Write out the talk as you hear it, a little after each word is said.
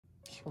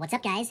What's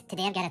up, guys?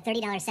 Today I've got a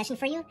 $30 session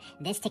for you.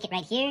 This ticket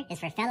right here is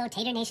for fellow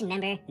Tater Nation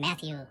member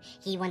Matthew.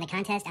 He won the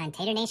contest on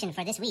Tater Nation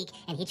for this week,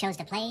 and he chose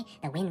to play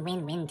the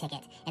win-win-win ticket.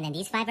 And then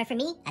these 5 are for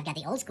me. I've got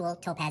the old school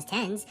Topaz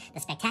 10s,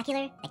 the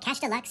Spectacular, the Cash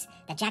Deluxe,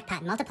 the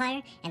Jackpot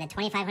Multiplier, and the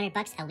 2,500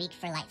 bucks a week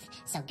for life.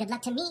 So good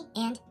luck to me,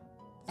 and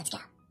let's go.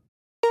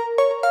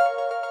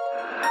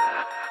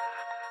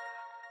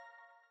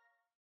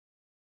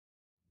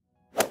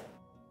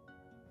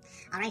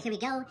 Alright, here we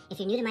go. If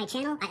you're new to my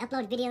channel, I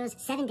upload videos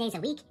 7 days a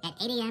week at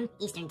 8 a.m.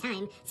 Eastern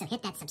Time, so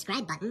hit that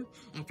subscribe button.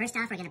 And first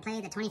off, we're going to play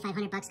the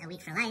 2,500 bucks a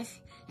week for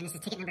life, and this is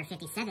ticket number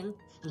 57.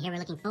 And here we're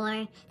looking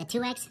for the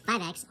 2x,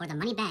 5x, or the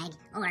money bag,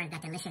 or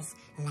that delicious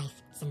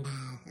life symbol.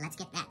 Let's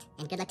get that,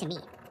 and good luck to me.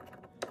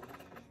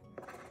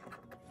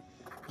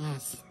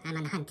 Yes, I'm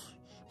on the hunt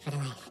for the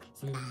life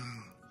symbol.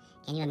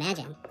 Can you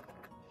imagine?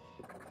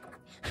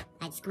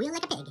 I'd squeal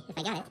like a pig if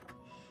I got it.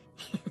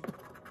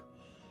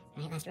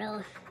 Alright, last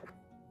row.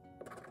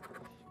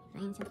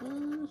 Find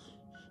something,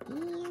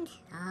 and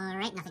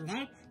alright, nothing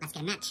there. Let's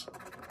get a match.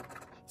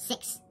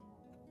 6,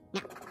 no.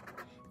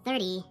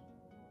 30,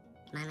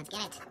 come on, let's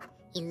get it.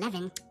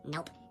 11,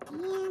 nope.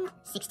 And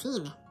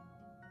 16.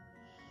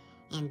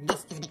 And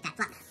this is a big fat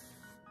flop.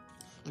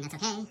 And that's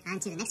okay. On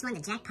to the next one,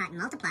 the Jackpot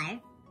Multiplier.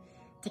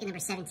 Ticket number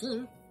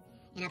 17.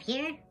 And up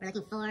here, we're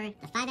looking for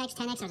the 5x,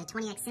 10x, or the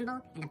 20x symbol,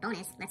 and the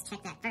bonus. Let's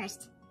check that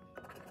first.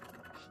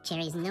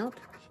 Cherries, nope.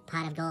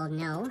 Pot of gold,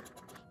 no.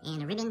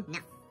 And a ribbon, no.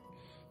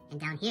 And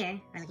down here,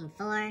 we're looking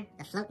for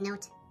the float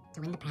note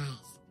to win the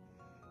prize.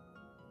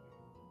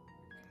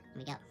 Here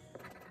we go.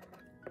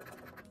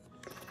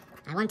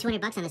 I won 200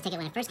 bucks on this ticket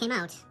when it first came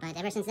out, but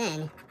ever since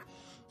then,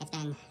 it's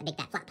been a big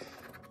fat flop.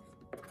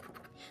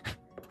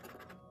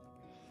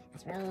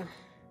 Let's roll.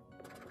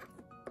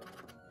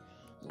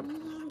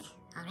 And,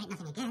 alright,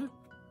 nothing again.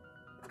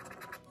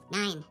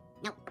 9,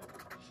 nope.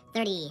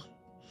 30,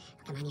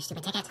 come on, you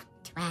stupid ticket.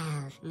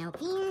 12, nope.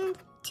 And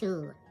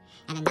 2,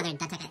 and another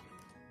dud ticket.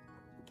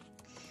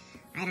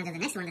 Right on to the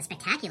next one, the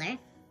Spectacular.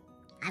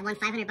 I won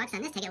 500 bucks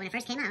on this ticket when it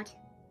first came out.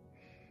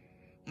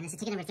 And this is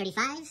ticket number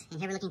 35. And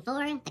here we're looking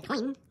for the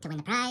coin to win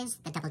the prize,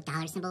 the double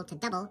dollar symbol to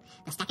double,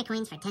 the stack of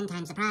coins for 10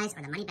 times the prize,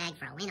 or the money bag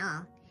for a win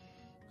all.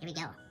 Here we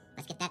go.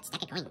 Let's get that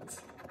stack of coins.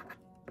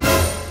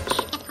 I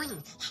got the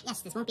coin.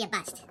 Yes, this won't be a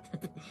bust.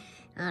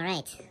 All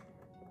right.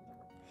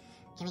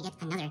 Can we get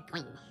another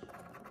coin?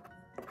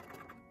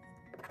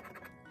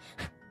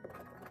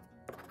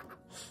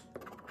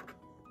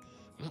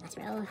 All right, let's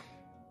roll.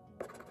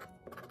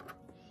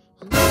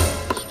 I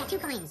got 2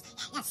 coins.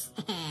 Yes.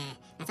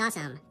 That's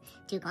awesome.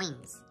 2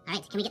 coins. All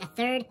right. Can we get a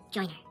third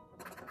joiner?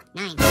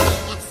 9.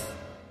 Yes.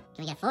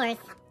 Can we get a 4th?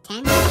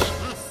 10.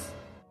 Yes.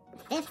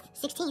 5th?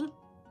 16.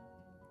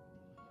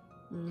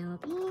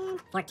 Nope.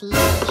 And 14.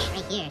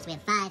 Right here. So we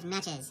have 5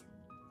 matches.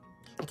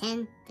 The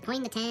 10, the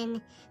coin, the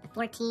 10, the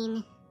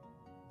 14.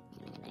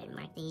 I better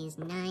mark these.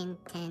 9,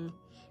 10,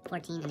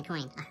 14, and the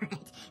coin. All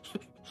right.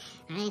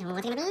 All right. Well,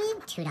 what's it going to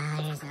be? $2.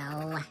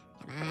 Oh,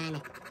 come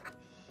on.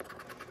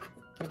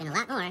 Could have been a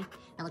lot more,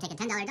 but we'll take a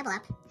 $10 double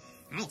up.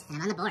 All right, and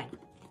I'm on the board.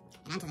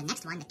 And on to the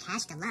next one, the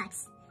Cash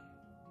Deluxe.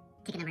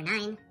 Ticket number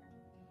 9.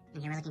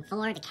 And here we're looking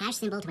for the cash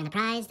symbol to win the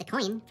prize, the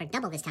coin for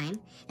double this time,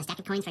 the stack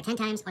of coins for 10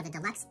 times, or the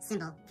deluxe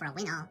symbol for a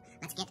win all.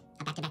 Let's get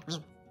a back-to-back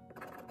win.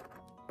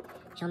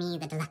 Show me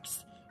the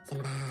deluxe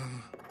symbol.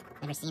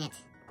 Never seen it.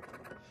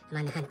 I'm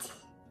on the hunt.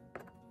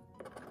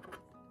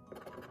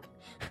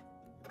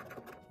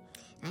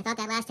 I thought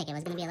that last ticket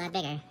was going to be a lot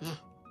bigger.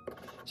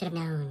 Should have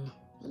known.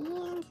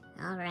 And,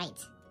 alright.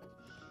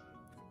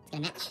 Let's get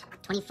a match.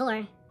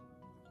 24.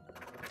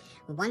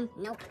 1,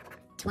 nope.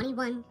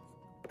 21.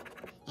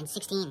 And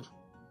 16.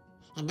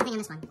 And nothing on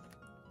this one.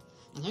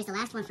 And here's the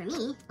last one for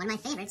me. One of my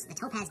favorites, the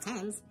Topaz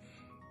 10s.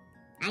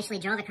 I actually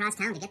drove across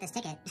town to get this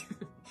ticket.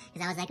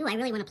 Because I was like, ooh, I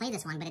really want to play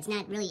this one, but it's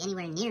not really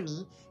anywhere near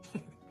me.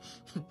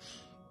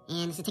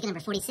 And this is ticket number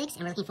 46,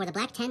 and we're looking for the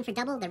black 10 for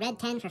double, the red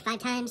 10 for 5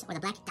 times, or the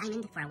black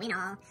diamond for a win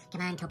all.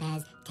 Come on,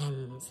 Topaz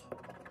 10s.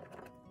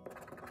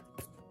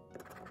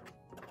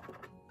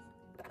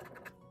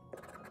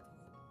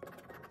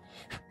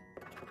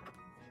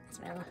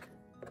 Roll.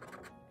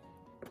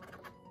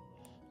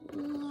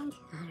 And,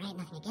 alright,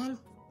 nothing again.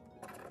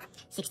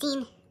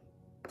 16.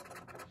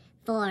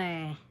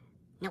 4.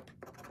 Nope.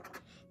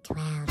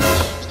 12. We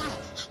got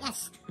it.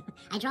 Yes.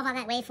 I drove all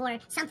that way for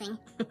something.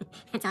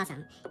 That's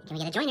awesome. Can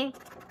we get a joiner?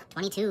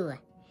 22.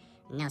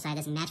 No, sorry,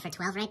 this is match for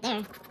 12 right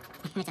there.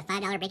 It's a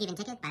 $5 break-even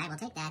ticket, but I will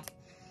take that.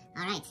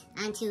 Alright,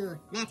 on to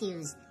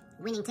Matthew's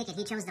winning ticket.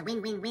 He chose the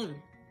win-win-win.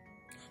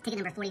 Ticket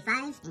number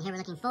 45, and here we're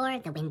looking for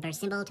the win burst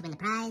symbol to win the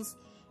prize.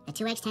 The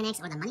 2x,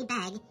 10x, or the money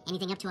bag.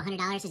 Anything up to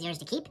 $100 is yours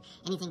to keep.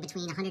 Anything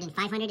between 100 and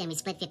 500, and we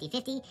split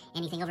 50-50.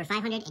 Anything over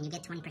 500, and you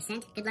get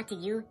 20%. Good luck to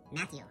you,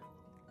 Matthew.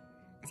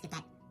 Let's get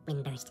that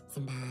win burst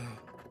symbol.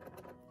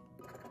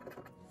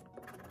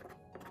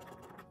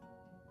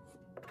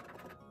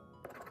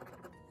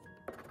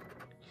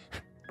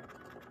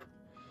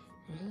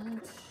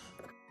 Right.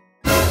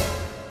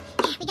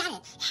 Yeah, we got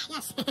it.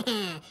 Yes.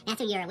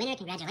 Matthew, you're a winner.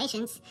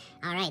 Congratulations.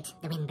 All right,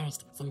 the win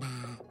burst symbol.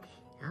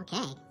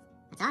 Okay.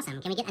 That's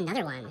awesome. Can we get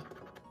another one?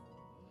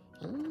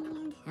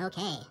 And,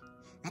 okay.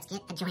 Let's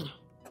get a joiner.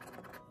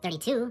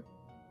 32.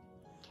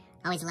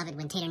 Always love it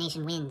when Tater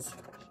Nation wins.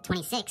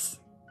 26.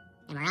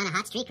 And we're on a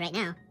hot streak right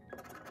now.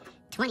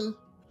 20.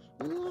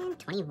 And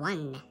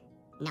 21.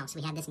 No, so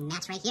we have this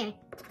match right here.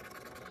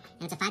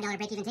 And it's a $5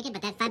 break-even ticket,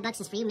 but that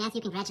 $5 is for you,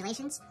 Matthew.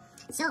 Congratulations.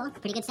 So,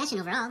 pretty good session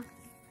overall.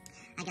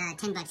 I got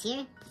 $10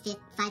 here,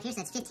 5 here, so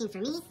that's 15 for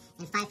me,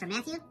 and 5 for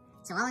Matthew.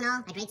 So all in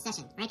all, a great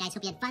session. All right, guys,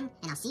 hope you had fun,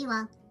 and I'll see you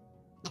all